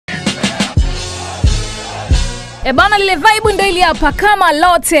Ebwana, lile vibe ndio ili hapa kama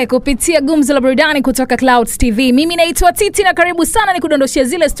lote kupitia gumzo la burudani kutoka Clouds TV. Mimi naitwa Titi na karibu sana nikudondoshia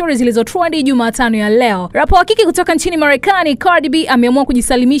zile stories zilizotrend Jumatano ya leo. Rapa wa kike kutoka nchini Marekani Cardi B ameamua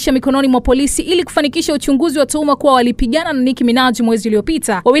kujisalimisha mikononi mwa polisi ili kufanikisha uchunguzi wa tuhuma kuwa walipigana na Nicki Minaj mwezi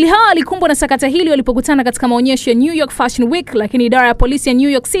uliopita. Wawili hao walikumbwa na sakata hili walipokutana katika maonyesho ya New York Fashion Week, lakini idara ya polisi ya New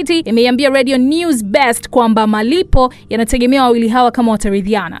York City imeiambia Radio News Best kwamba malipo yanategemea wawili hawa kama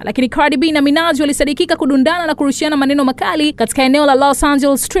wataridhiana. Lakini Cardi B na Minaj walisadikika kudundana na kurushiana maneno makali katika eneo la Los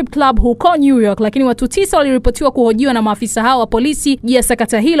Angeles Strip Club huko New York, lakini watu 9 waliripotiwa kuhojiwa na maafisa hao wa polisi juu ya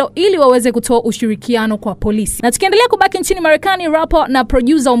sakata hilo ili waweze kutoa ushirikiano kwa polisi. Na tukiendelea kubaki nchini Marekani, rapper na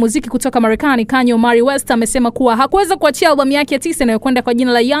producer wa muziki kutoka Marekani Kanye West amesema kuwa hakuweza kuachia albamu yake ya 9 inayokwenda kwa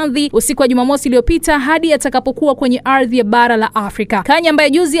jina la Yandhi usiku wa Jumamosi iliyopita hadi atakapokuwa kwenye ardhi ya bara la Afrika. Kanye ambaye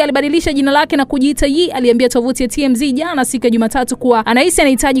juzi alibadilisha jina lake na kujiita Ye aliambia tovuti ya TMZ jana siku ya Jumatatu kuwa anahisi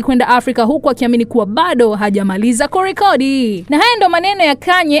anahitaji kwenda Afrika, huku akiamini kuwa bado hajamaliza kurekodi. Na haya ndo maneno ya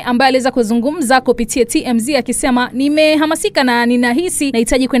Kanye ambaye aliweza kuzungumza kupitia TMZ akisema, nimehamasika na ninahisi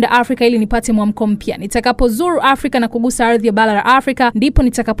nahitaji kwenda Afrika ili nipate mwamko mpya. Nitakapozuru Afrika na kugusa ardhi ya bara la Afrika ndipo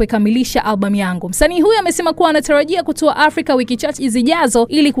nitakapoikamilisha albamu yangu. Msanii huyu amesema kuwa anatarajia kutua Afrika wiki chache zijazo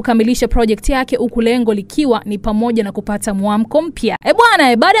ili kukamilisha project yake, huku lengo likiwa ni pamoja na kupata mwamko mpya.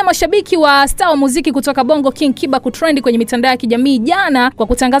 Ebwana, baada ya mashabiki wa star wa muziki kutoka Bongo King Kiba kutrend kwenye mitandao ya kijamii jana kwa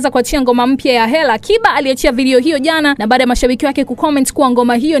kutangaza kuachia ngoma mpya ya HELA, Kiba aliachia video hiyo jana na baada ya mashabiki wake kucomment kuwa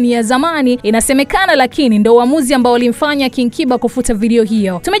ngoma hiyo ni ya zamani inasemekana, lakini ndio uamuzi ambao ulimfanya King Kiba kufuta video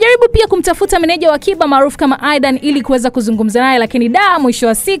hiyo. Tumejaribu pia kumtafuta meneja wa Kiba maarufu kama Aidan ili kuweza kuzungumza naye, lakini mwisho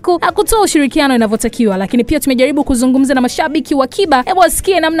wa siku hakutoa ushirikiano inavyotakiwa. Lakini pia tumejaribu kuzungumza na mashabiki wa Kiba, hebu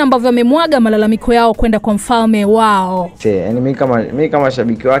wasikie namna ambavyo wamemwaga malalamiko yao kwenda kwa mfalme wao. Yaani mimi kama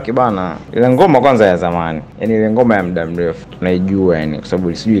shabiki wake bana, ile ngoma kwanza ya zamani, yaani ile ngoma ya muda mrefu tunaijua, yani kwa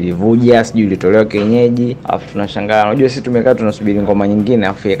sababu sijui ilivuja, sijui ilitolewa kienyeji, afu tunashangaa. Unajua sisi tumekaa tunasubiri ngoma nyingine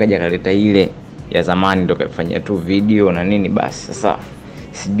afu yakaja kaleta ile ya zamani ndio kafanyia tu video na nini basi. Sasa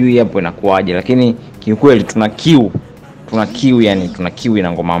sijui hapo inakuaje, lakini kiukweli tuna kiu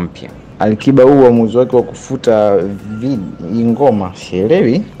na ngoma mpya. Alikiba huu uamuzi wake wa kufuta ngoma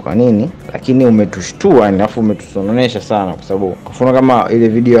sielewi kwa nini, lakini umetushtua alafu umetusononesha sana, kwa sababu kufuna kama ile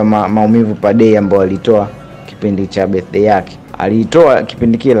video ya maumivu per day ambayo alitoa kipindi cha birthday yake. Alitoa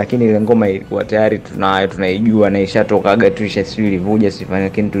kipindi kile, lakini ile ngoma ilikuwa tayari tunaijua na ishatokaga tu, ishasili vuja sifanye,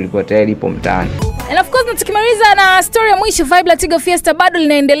 lakini tulikuwa tayari ipo mtaani. And of course tukimaliza na story ya mwisho, vibe la Tigo Fiesta bado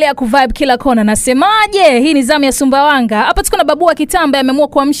linaendelea kuvibe kila kona. Nasemaje, hii ni zamu ya Sumbawanga. Hapa tuko na babu wa Kitamba ameamua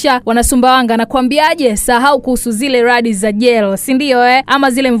kuamsha wana Sumbawanga na kuambiaje, sahau kuhusu zile radi za jelo, si ndio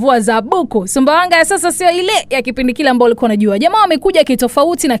ama zile mvua za buku. Sumbawanga ya sasa sio ile ya kipindi kile ambao ulikuwa unajua. Jamaa wamekuja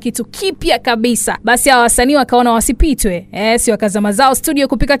kitofauti na kitu kipya kabisa. Basi hawa wasanii wakaona wasipitwe. Si wakazama zao studio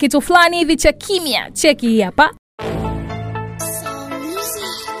kupika kitu fulani hivi cha kimya. Cheki hii hapa.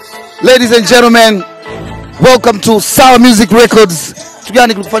 Ladies and gentlemen, welcome to Sour Music Records.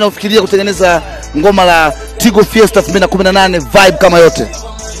 Tugani kufanya ufikiria kutengeneza ngoma la Tigo Fiesta 2018 vibe kama yote?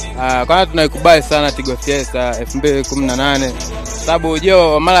 Kwanza tunaikubali sana Tigo Fiesta 2018 sababu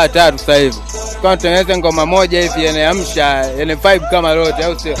ujio mara 3 sasa hivi. Kwa tutengeneza ngoma moja hivi inaamsha yani vibe kama yote,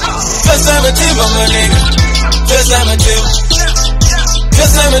 au sio? Tazama Tigo my nigga. Tazama Tigo.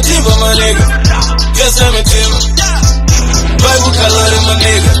 Tazama Tigo my nigga. Tazama Tigo. Vibe color my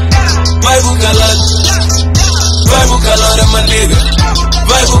nigga. Vibe color. Vibe color my nigga.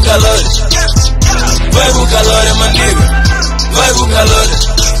 Vibe color. Vibe color my nigga. Vibe color.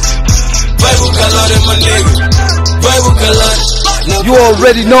 Vibe color my nigga. Vibe color. You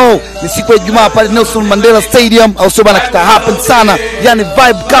already know, ni siku ya Ijumaa pale Nelson Mandela Stadium, au sio bana, kita happen sana, yani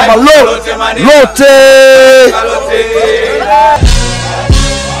vibe kama lote.